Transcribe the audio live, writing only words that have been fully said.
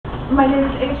My name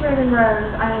is H. Raven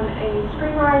Rose. I'm a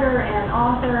screenwriter and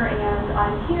author, and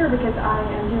I'm here because I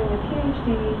am doing a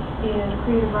PhD in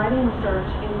creative writing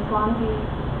research in Swansea,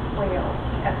 Wales,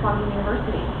 at Swansea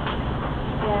University.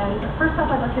 And first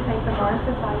off, I'd like to thank the Mars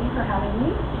Society for having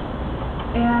me.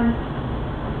 And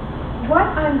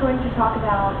what I'm going to talk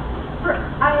about,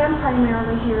 I am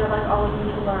primarily here, like all of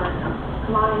you, to learn.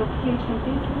 My PhD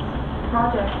thesis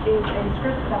project is a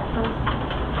script about first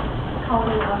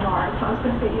colony on Mars. So I was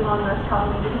going to say Elon Musk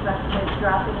colony because that's the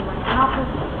drafted in my office.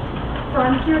 So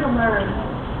I'm here to learn,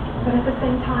 but at the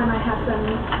same time I have some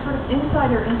sort of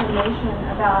insider information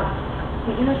about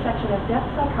the intersection of depth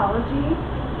psychology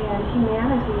and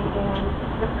humanity and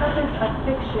the purpose of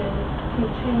fiction to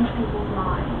change people's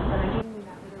minds. And I do mean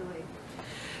that literally.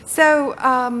 So,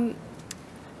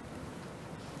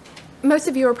 most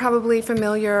of you are probably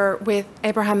familiar with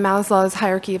Abraham Maslow's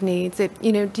hierarchy of needs.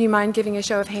 Do you mind giving a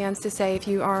show of hands to say if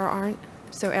you are or aren't?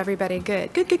 So everybody,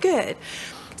 good, good, good, good.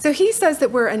 So he says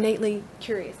that we're innately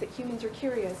curious, that humans are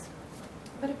curious.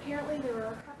 But apparently there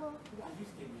are a couple...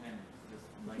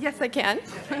 Yes, I can.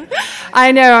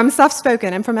 I know, I'm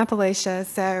soft-spoken. I'm from Appalachia,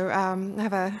 so I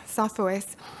have a soft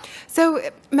voice. So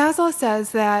Maslow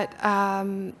says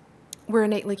that we're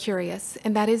innately curious,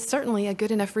 and that is certainly a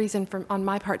good enough reason on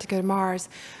my part to go to Mars.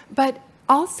 But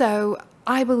also,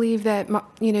 I believe that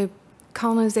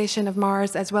colonization of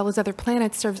Mars as well as other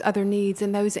planets serves other needs,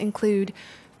 and those include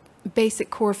basic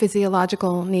core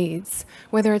physiological needs,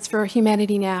 whether it's for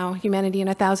humanity now, humanity in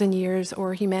 1,000 years,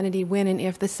 or humanity when and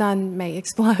if the sun may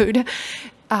explode.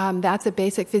 That's a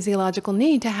basic physiological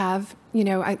need to have,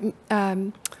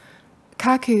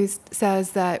 Kaku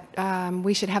says that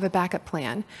we should have a backup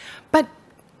plan. But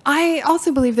I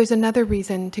also believe there's another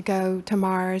reason to go to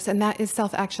Mars, and that is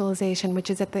self-actualization,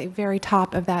 which is at the very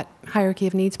top of that hierarchy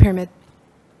of needs pyramid.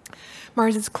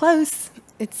 Mars is close.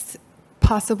 It's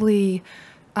possibly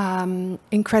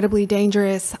incredibly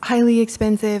dangerous, highly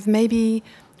expensive, maybe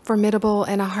formidable,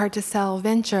 and a hard-to-sell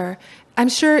venture. I'm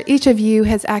sure each of you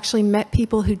has actually met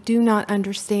people who do not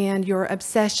understand your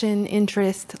obsession,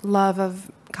 interest, love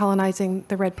of colonizing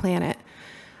the red planet.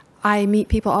 I meet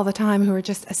people all the time who are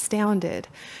just astounded.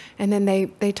 And then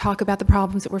they talk about the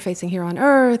problems that we're facing here on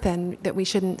Earth and that we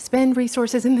shouldn't spend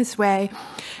resources in this way.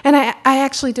 And I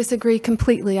actually disagree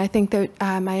completely. I think that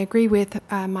I agree with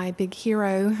my big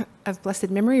hero of blessed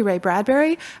memory, Ray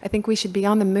Bradbury. I think we should be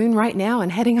on the moon right now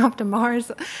and heading off to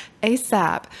Mars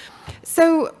ASAP.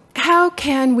 So how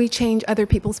can we change other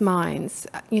people's minds?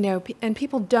 And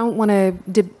people don't want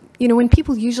to... when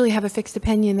people usually have a fixed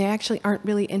opinion, they actually aren't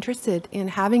really interested in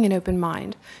having an open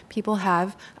mind. People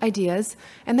have ideas,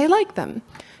 and they like them.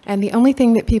 And the only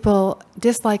thing that people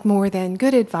dislike more than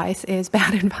good advice is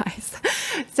bad advice.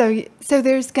 So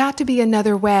there's got to be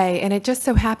another way, and it just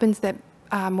so happens that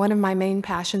one of my main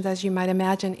passions, as you might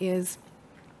imagine, is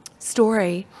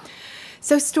story.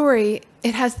 So story,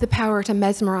 it has the power to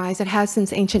mesmerize. It has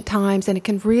since ancient times, and it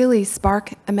can really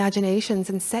spark imaginations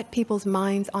and set people's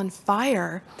minds on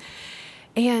fire.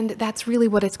 And that's really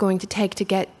what it's going to take to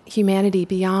get humanity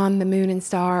beyond the moon and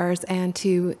stars and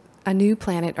to a new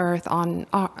planet Earth,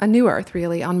 a new Earth,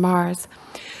 really, on Mars.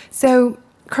 So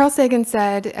Carl Sagan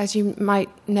said, as you might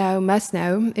know, must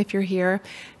know if you're here,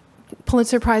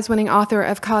 Pulitzer Prize-winning author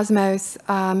of Cosmos,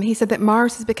 he said that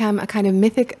Mars has become a kind of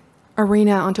mythic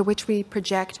arena onto which we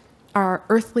project our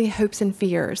earthly hopes and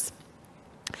fears.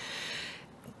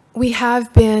 We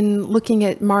have been looking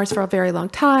at Mars for a very long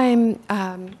time.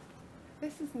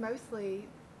 This is mostly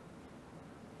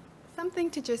something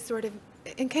to just sort of,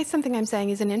 in case something I'm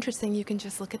saying isn't interesting, you can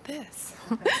just look at this.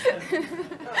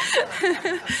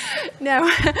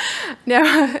 No.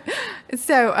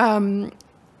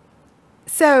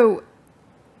 So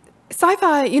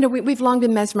SciFi, we've long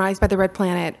been mesmerized by the red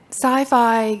planet.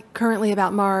 SciFi currently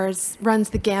about Mars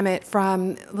runs the gamut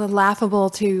from the laughable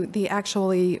to the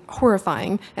actually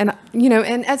horrifying, and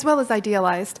and as well as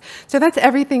idealized. So that's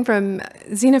everything from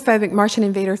xenophobic Martian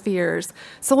invader fears,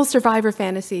 soul survivor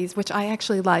fantasies, which I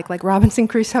actually like Robinson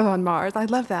Crusoe on Mars. I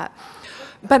love that.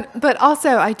 But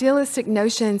also idealistic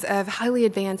notions of highly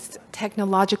advanced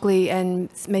technologically and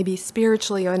maybe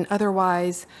spiritually and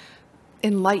otherwise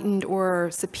enlightened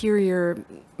or superior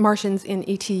Martians in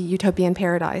E.T. utopian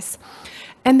paradise.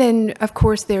 And then, of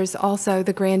course, there's also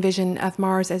the grand vision of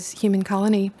Mars as human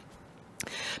colony.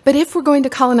 But if we're going to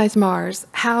colonize Mars,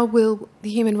 how will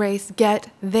the human race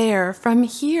get there from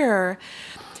here?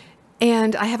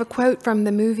 And I have a quote from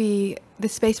the movie The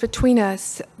Space Between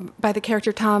Us by the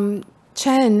character Tom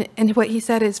Chen, and what he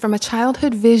said is, from a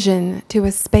childhood vision to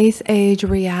a space-age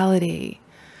reality.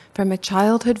 From a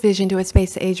childhood vision to a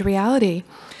space-age reality.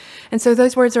 And so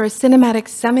those words are a cinematic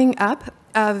summing up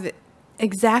of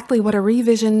exactly what a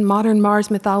revision modern Mars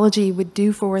mythology would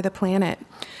do for the planet.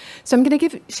 So I'm going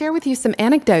to share with you some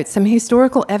anecdotes, some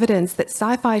historical evidence that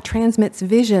sci-fi transmits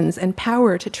visions and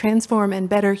power to transform and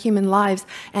better human lives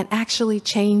and actually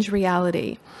change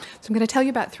reality. So I'm going to tell you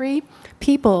about 3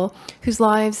 people whose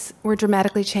lives were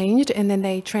dramatically changed, and then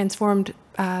they transformed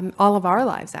all of our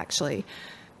lives, actually.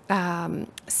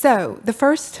 So the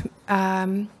first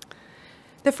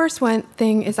one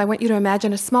thing is I want you to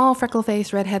imagine a small,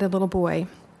 freckle-faced, red-headed little boy.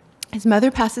 His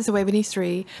mother passes away when he's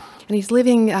 3, and he's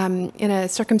living in a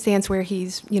circumstance where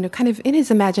he's, kind of in his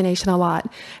imagination a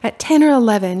lot. At 10 or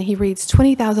 11, he reads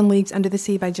 20,000 Leagues Under the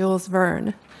Sea by Jules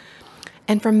Verne.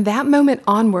 And from that moment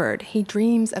onward, he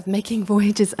dreams of making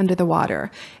voyages under the water.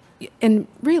 And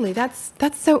really, that's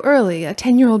so early, a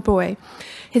 10-year-old boy.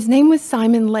 His name was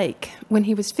Simon Lake. When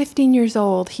he was 15 years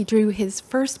old, he drew his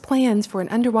first plans for an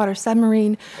underwater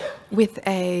submarine with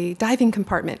a diving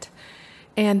compartment.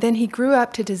 And then he grew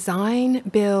up to design,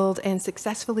 build, and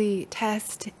successfully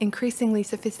test increasingly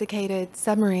sophisticated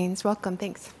submarines. Welcome,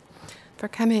 thanks for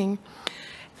coming.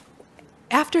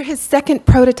 After his second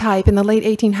prototype in the late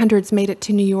 1800s made it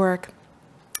to New York,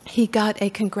 he got a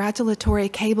congratulatory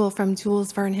cable from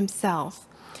Jules Verne himself.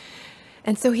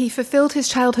 And so he fulfilled his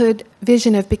childhood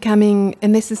vision of becoming,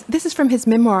 and this is from his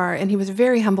memoir, and he was a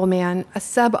very humble man, a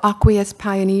subaqueous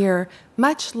pioneer,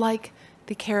 much like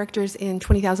the characters in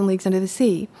 20,000 Leagues Under the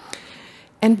Sea.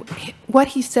 And what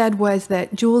he said was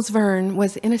that Jules Verne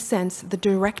was, in a sense, the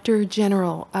director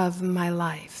general of my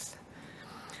life.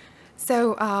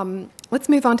 So let's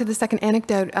move on to the second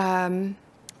anecdote.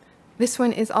 This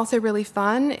one is also really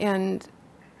fun, and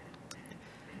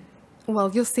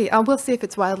well, you'll see. We'll see if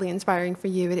it's wildly inspiring for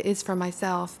you. It is for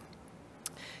myself.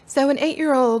 So an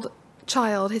 8-year-old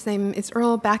child, his name is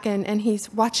Earl Bakken, and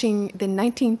he's watching the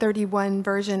 1931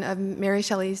 version of Mary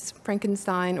Shelley's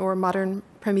Frankenstein, or Modern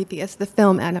Prometheus, the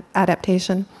film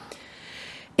adaptation.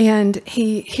 And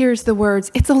he hears the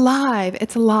words, "It's alive,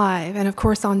 it's alive." And of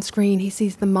course on screen he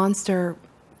sees the monster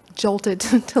jolted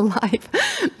to life.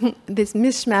 This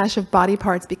mishmash of body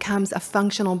parts becomes a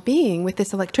functional being with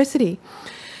this electricity.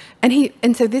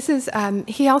 And so this is,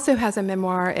 he also has a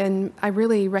memoir, and I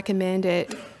really recommend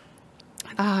it.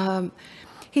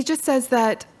 He just says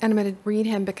that, and I'm going to read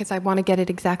him because I want to get it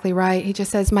exactly right. He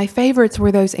just says, "My favorites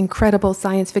were those incredible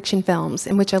science fiction films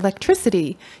in which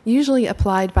electricity, usually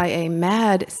applied by a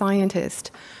mad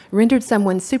scientist, rendered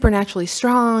someone supernaturally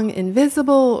strong,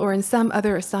 invisible, or in some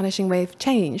other astonishing way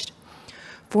changed.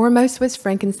 Foremost was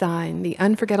Frankenstein, the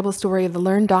unforgettable story of the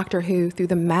learned doctor who, through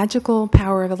the magical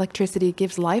power of electricity,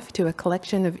 gives life to a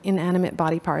collection of inanimate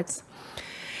body parts."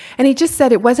 And he just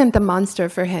said it wasn't the monster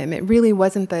for him. It really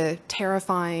wasn't the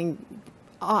terrifying.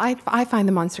 I find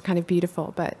the monster kind of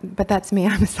beautiful, but that's me.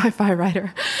 I'm a sci-fi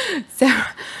writer.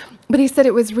 But he said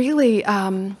it was really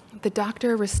the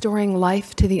doctor restoring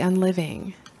life to the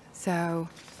unliving. So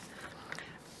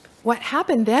what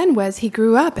happened then was he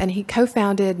grew up and he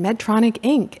co-founded Medtronic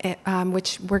Inc.,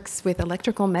 which works with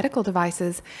electrical medical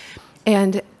devices.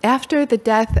 And after the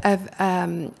death of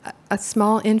a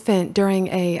small infant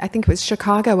during I think it was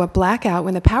Chicago, a blackout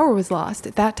when the power was lost,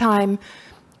 at that time,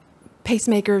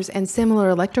 pacemakers and similar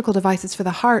electrical devices for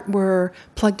the heart were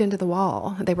plugged into the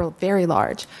wall. They were very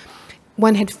large.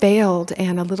 One had failed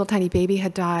and a little tiny baby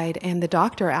had died, and the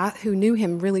doctor, who knew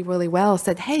him really, really well,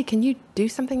 said, "Hey, can you do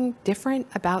something different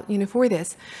about, for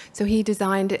this?" So he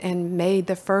designed and made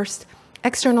the first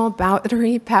external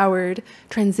battery-powered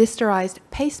transistorized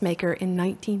pacemaker in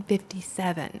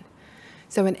 1957.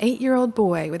 So an 8-year-old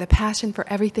boy with a passion for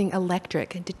everything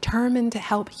electric and determined to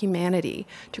help humanity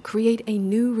to create a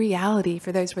new reality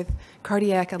for those with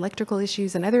cardiac, electrical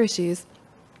issues, and other issues,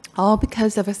 all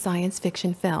because of a science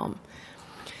fiction film.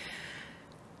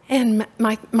 And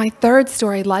my third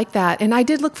story like that, and I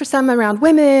did look for some around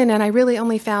women, and I really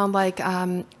only found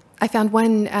I found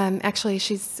one, actually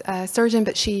she's a surgeon,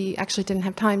 but she actually didn't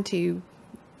have time to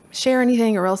share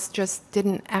anything, or else just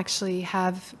didn't actually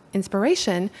have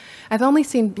inspiration. I've only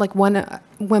seen one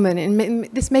woman, and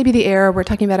this may be the era we're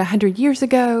talking about 100 years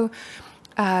ago,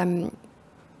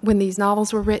 when these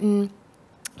novels were written,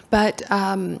 but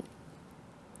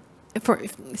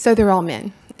so they're all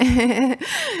men.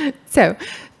 So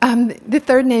the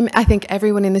third name, I think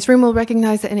everyone in this room will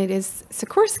recognize it, and it is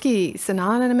Sikorsky,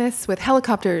 synonymous with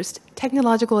helicopters,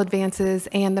 technological advances,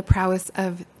 and the prowess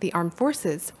of the armed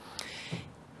forces.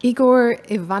 Igor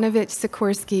Ivanovich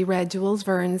Sikorsky read Jules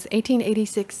Verne's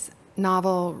 1886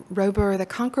 novel Robur the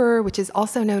Conqueror, which is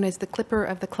also known as The Clipper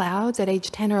of the Clouds, at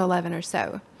age 10 or 11 or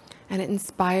so, and it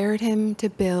inspired him to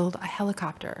build a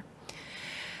helicopter.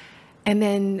 And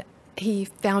then He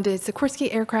founded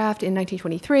Sikorsky Aircraft in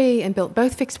 1923 and built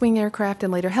both fixed-wing aircraft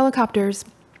and later helicopters.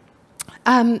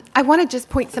 I want to just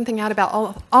point something out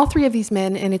about all three of these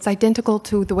men, and it's identical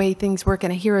to the way things work in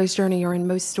a hero's journey or in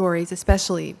most stories,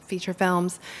 especially feature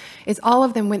films, is all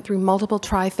of them went through multiple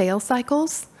try-fail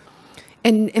cycles.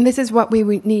 And this is what we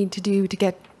would need to do to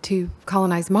get to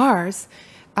colonize Mars.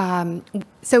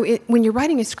 When you're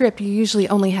writing a script, you usually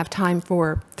only have time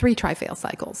for 3 try-fail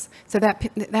cycles. So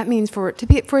that means for it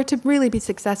to really be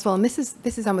successful, and this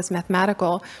is almost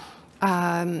mathematical.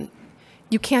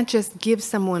 You can't just give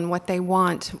someone what they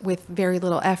want with very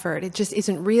little effort. It just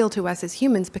isn't real to us as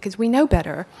humans because we know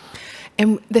better.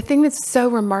 And the thing that's so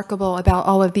remarkable about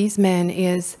all of these men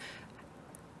is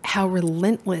how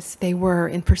relentless they were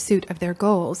in pursuit of their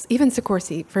goals. Even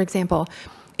Sikorsky, for example,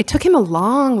 it took him a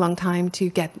long, long time to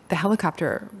get the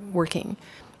helicopter working.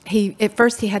 At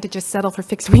first, he had to just settle for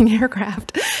fixed-wing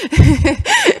aircraft.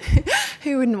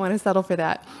 Who wouldn't want to settle for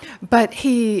that? But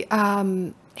he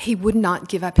would not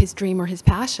give up his dream or his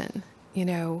passion, you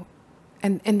know.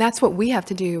 And that's what we have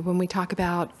to do when we talk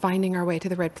about finding our way to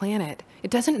the red planet. It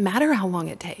doesn't matter how long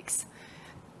it takes.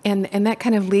 And that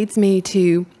kind of leads me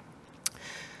to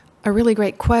a really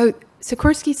great quote.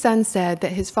 Sikorsky's son said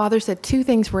that his father said 2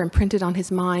 things were imprinted on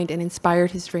his mind and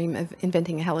inspired his dream of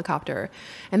inventing a helicopter.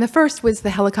 And the first was the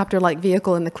helicopter-like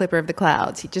vehicle in the Clipper of the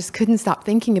Clouds. He just couldn't stop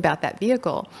thinking about that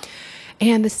vehicle.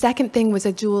 And the second thing was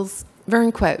a Jules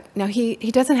Verne quote. Now, he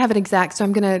doesn't have it exact, so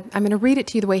I'm gonna read it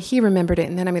to you the way he remembered it,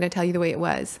 and then I'm gonna tell you the way it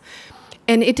was.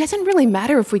 And it doesn't really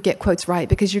matter if we get quotes right,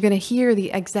 because you're gonna hear the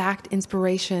exact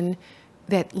inspiration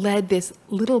that led this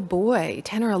little boy,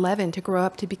 10 or 11, to grow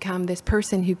up to become this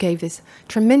person who gave this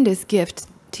tremendous gift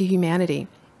to humanity.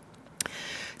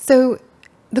 So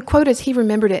the quote, as he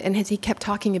remembered it and as he kept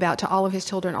talking about to all of his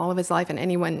children, all of his life, and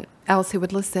anyone else who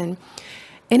would listen,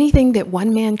 anything that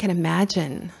one man can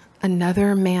imagine,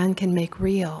 another man can make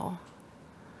real.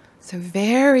 So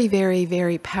very, very,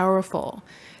 very powerful.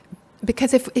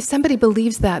 Because if somebody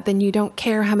believes that, then you don't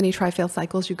care how many try-fail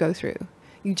cycles you go through.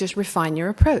 You just refine your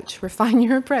approach,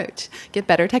 get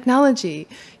better technology,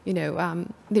 well,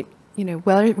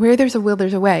 where there's a will,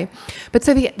 there's a way. But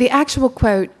so the actual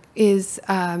quote is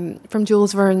from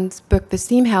Jules Verne's book, The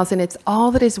Steam House, and it's all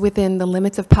that is within the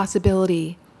limits of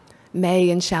possibility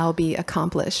may and shall be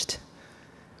accomplished,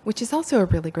 which is also a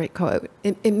really great quote.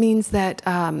 It means that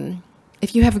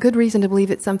if you have a good reason to believe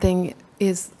that something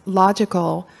is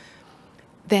logical,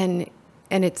 and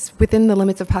it's within the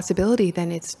limits of possibility,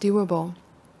 then it's doable.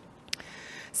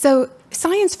 So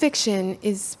science fiction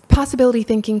is possibility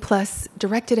thinking plus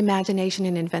directed imagination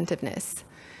and inventiveness.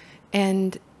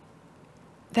 And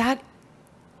that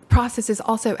process is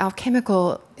also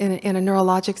alchemical in a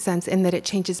neurologic sense in that it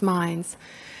changes minds.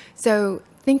 So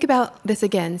think about this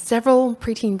again. Several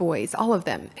preteen boys, all of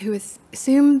them, who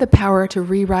assume the power to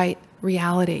rewrite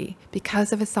reality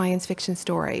because of a science fiction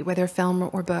story, whether film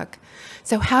or book.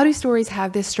 So how do stories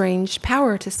have this strange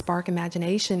power to spark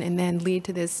imagination and then lead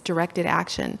to this directed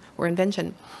action or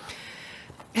invention?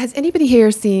 Has anybody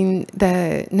here seen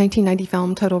the 1990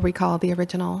 film Total Recall, the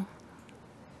original?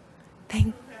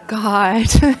 Thank God.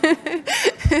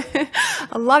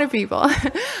 A lot of people.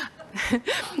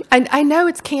 I know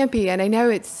it's campy and I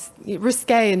know it's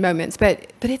risque in moments,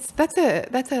 but that's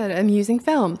an amusing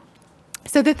film.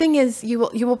 So the thing is, you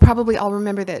will probably all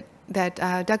remember that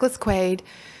Douglas Quaid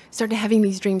started having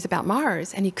these dreams about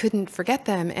Mars, and he couldn't forget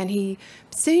them, and he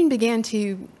soon began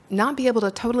to not be able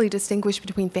to totally distinguish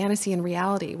between fantasy and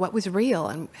reality, what was real,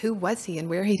 and who was he, and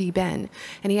where had he been.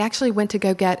 And he actually went to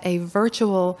go get a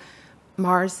virtual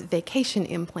Mars vacation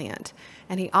implant,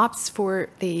 and he opts for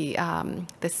the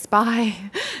spy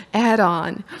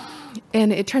add-on.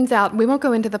 And it turns out, we won't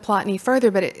go into the plot any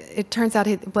further, but it turns out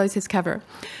it blows his cover.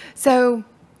 So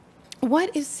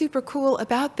what is super cool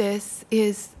about this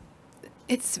is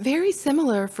it's very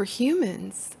similar for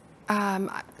humans.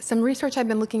 Some research I've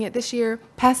been looking at this year,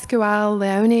 Pascual,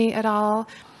 Leone et al.,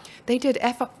 they did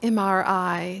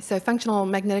fMRI, so functional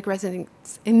magnetic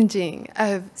resonance imaging,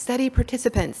 of study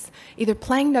participants either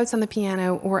playing notes on the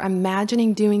piano or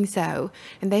imagining doing so,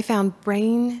 and they found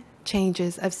brain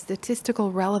changes of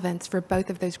statistical relevance for both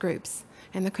of those groups.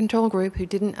 And the control group, who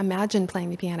didn't imagine playing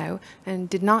the piano and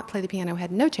did not play the piano,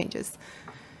 had no changes.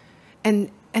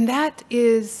 And that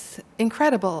is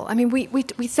incredible. I mean,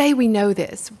 we say we know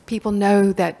this. People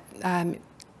know that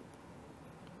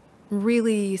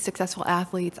really successful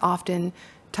athletes often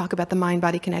talk about the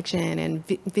mind-body connection and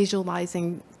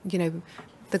visualizing,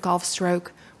 the golf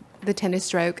stroke, the tennis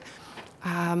stroke.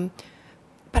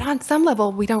 But on some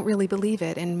level, we don't really believe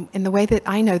it. And the way that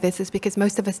I know this is because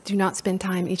most of us do not spend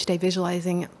time each day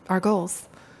visualizing our goals.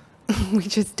 We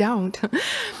just don't.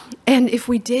 And if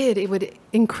we did, it would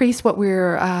increase what we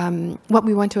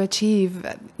want to achieve,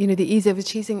 the ease of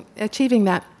achieving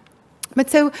that. But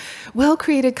so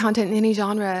well-created content in any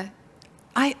genre,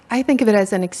 I think of it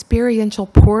as an experiential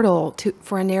portal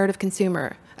for a narrative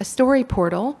consumer, a story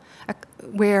portal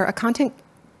where a content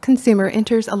consumer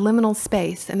enters a liminal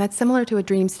space, and that's similar to a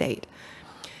dream state.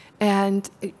 And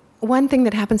one thing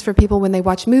that happens for people when they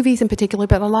watch movies in particular,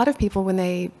 but a lot of people when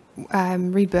they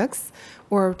read books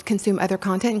or consume other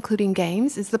content, including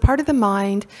games, is the part of the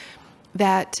mind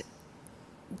that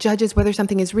judges whether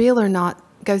something is real or not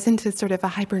goes into sort of a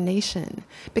hibernation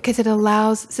because it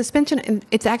allows suspension. And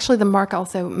it's actually the mark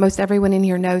also, most everyone in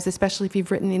here knows, especially if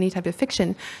you've written any type of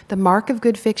fiction, the mark of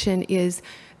good fiction is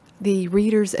the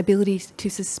reader's ability to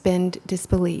suspend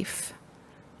disbelief.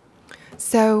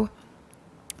 So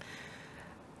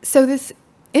this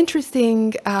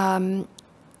interesting to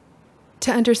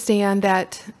understand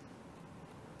that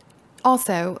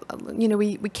also,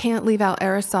 we can't leave out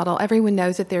Aristotle. Everyone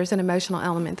knows that there's an emotional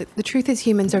element. The truth is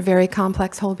humans are very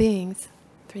complex whole beings.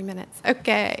 3 minutes.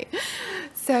 Okay.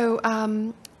 So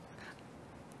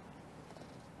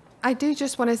I do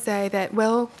just want to say that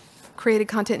well-created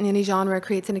content in any genre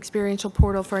creates an experiential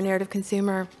portal for a narrative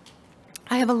consumer.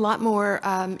 I have a lot more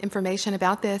information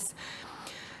about this.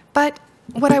 But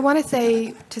what I want to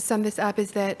say to sum this up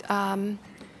is that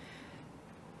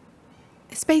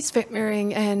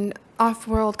spacefaring and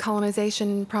off-world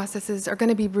colonization processes are going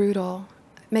to be brutal.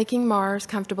 Making Mars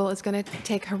comfortable is going to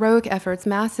take heroic efforts,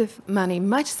 massive money,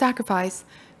 much sacrifice,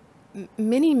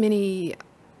 many, many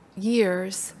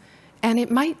years, and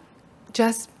it might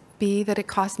just be that it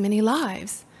costs many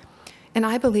lives. And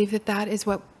I believe that that is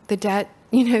what the debt,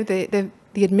 the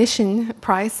admission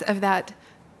price of that,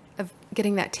 of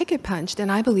getting that ticket punched,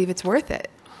 and I believe it's worth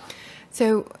it.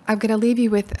 So I'm going to leave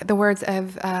you with the words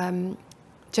of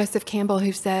Joseph Campbell,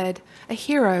 who said, "A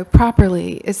hero,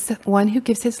 properly, is one who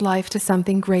gives his life to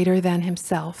something greater than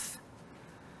himself."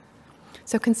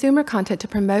 So consumer content to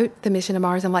promote the mission of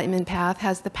Mars Enlightenment Path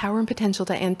has the power and potential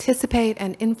to anticipate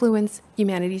and influence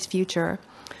humanity's future.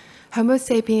 Homo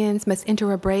sapiens must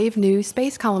enter a brave new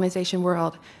space colonization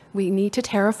world. We need to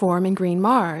terraform and green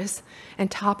Mars. And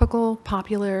topical,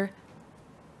 popular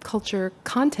culture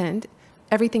content,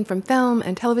 everything from film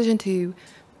and television to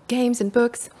games and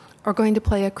books, are going to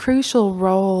play a crucial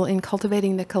role in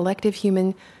cultivating the collective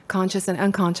human conscious and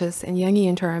unconscious in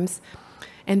Jungian terms,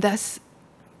 and thus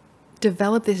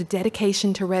develop this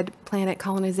dedication to red planet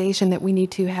colonization that we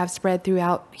need to have spread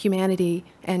throughout humanity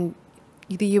and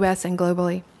the US and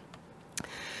globally.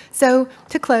 So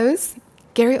to close,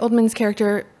 Gary Oldman's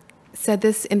character said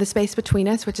this in The Space Between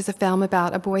Us, which is a film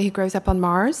about a boy who grows up on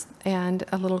Mars and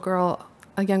a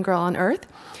young girl on Earth.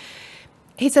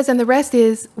 He says, and the rest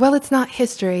is, well, it's not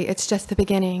history, it's just the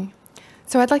beginning.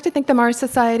 So I'd like to thank the Mars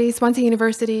Society, Swansea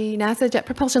University, NASA Jet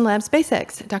Propulsion Lab,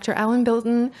 SpaceX, Dr. Alan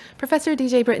Bilton, Professor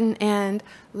DJ Britton, and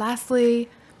lastly,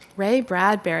 Ray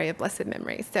Bradbury of blessed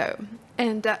memory.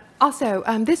 Also,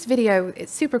 this video is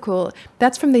super cool.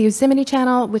 That's from the Yosemite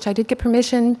channel, which I did get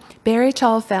permission, Barry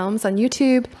Chall Films on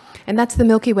YouTube, and that's the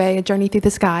Milky Way, A Journey Through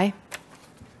the Sky.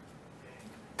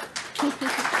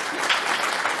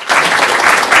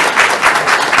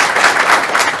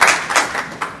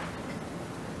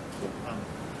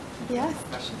 Yes,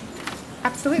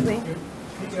 absolutely.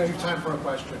 You have time for a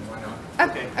question, why not?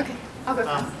 Okay, I'll go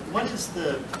first. What is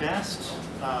the best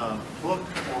book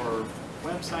or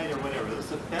website or whatever, that's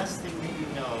the best thing that you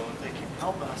know that can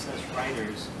help us as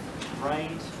writers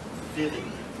write vividly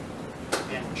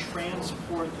and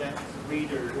transport that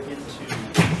reader into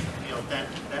that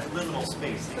liminal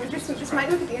space? So this might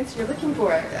not be the answer you're looking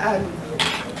for.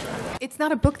 It's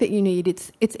not a book that you need.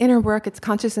 It's inner work. It's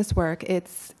consciousness work.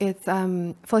 It's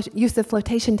use of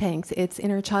flotation tanks. It's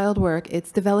inner child work.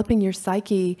 It's developing your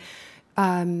psyche,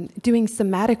 doing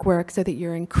somatic work so that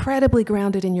you're incredibly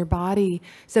grounded in your body,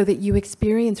 so that you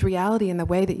experience reality in the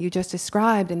way that you just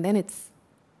described. And then it's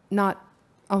not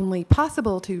only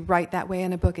possible to write that way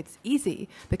in a book, it's easy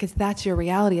because that's your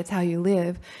reality, it's how you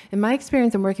live. In my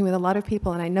experience, I'm working with a lot of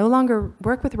people, and I no longer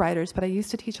work with writers, but I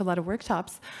used to teach a lot of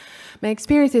workshops. My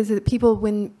experience is that people,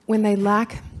 when they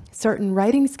lack certain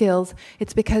writing skills,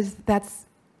 it's because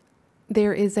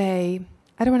there is I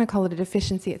don't want to call it a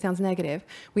deficiency, it sounds negative.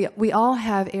 We all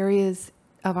have areas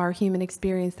of our human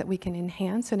experience that we can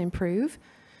enhance and improve,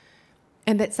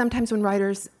 and that sometimes when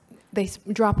writers, they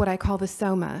drop what I call the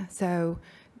soma, so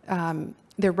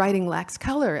their writing lacks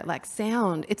color, it lacks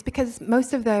sound. It's because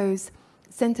most of those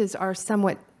senses are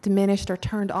somewhat diminished or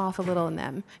turned off a little in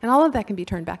them. And all of that can be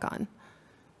turned back on.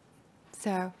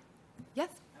 So, yes?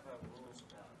 How about rules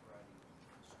about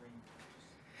writing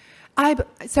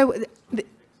So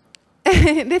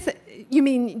this, you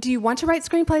mean, do you want to write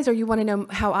screenplays, or you want to know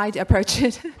how I approach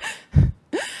it?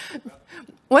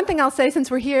 One thing I'll say,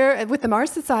 since we're here with the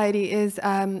Mars Society, is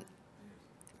I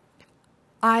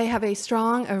have a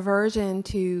strong aversion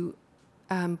to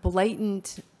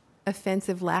blatant,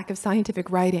 offensive lack of scientific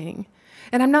writing.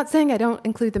 And I'm not saying I don't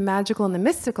include the magical and the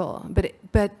mystical, but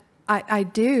I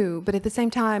do. But at the same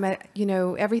time,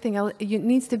 everything else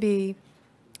needs to be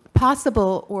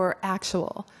possible or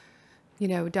actual.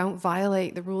 Don't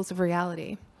violate the rules of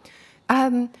reality.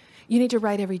 You need to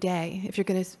write every day if you're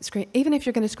going to even if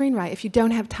you're going to screenwrite. If you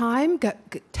don't have time,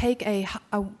 take a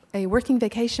working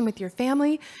vacation with your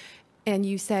family, and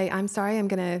you say, I'm sorry, I'm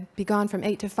going to be gone from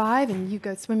 8 to 5, and you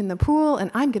go swim in the pool,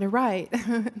 and I'm going to write.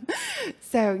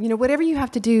 So, whatever you have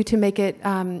to do to make it,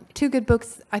 2 good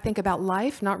books, I think, about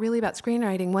life, not really about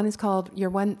screenwriting. One is called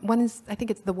one is, I think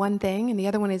it's The One Thing, and the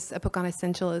other one is a book on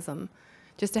essentialism,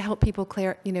 just to help people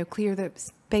clear the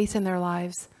space in their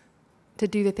lives to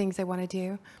do the things they want to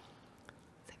do.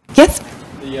 Yes?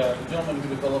 The gentleman who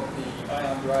developed the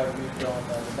ion drive used on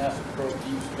the NASA probe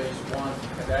Deep Space One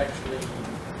had actually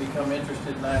become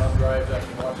interested in ion drives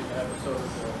after watching an episode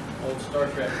of the old Star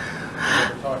Trek where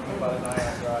they were talking about an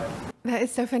ion drive. That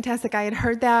is so fantastic. I had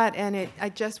heard that, and I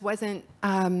just wasn't,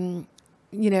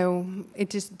 it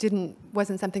just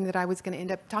wasn't something that I was going to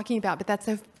end up talking about. But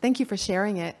thank you for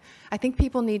sharing it. I think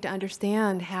people need to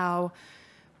understand how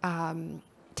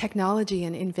technology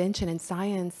and invention and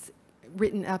science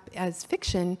written up as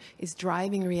fiction is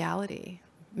driving reality,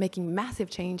 making massive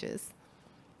changes.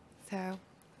 So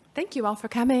thank you all for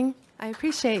coming. I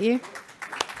appreciate you.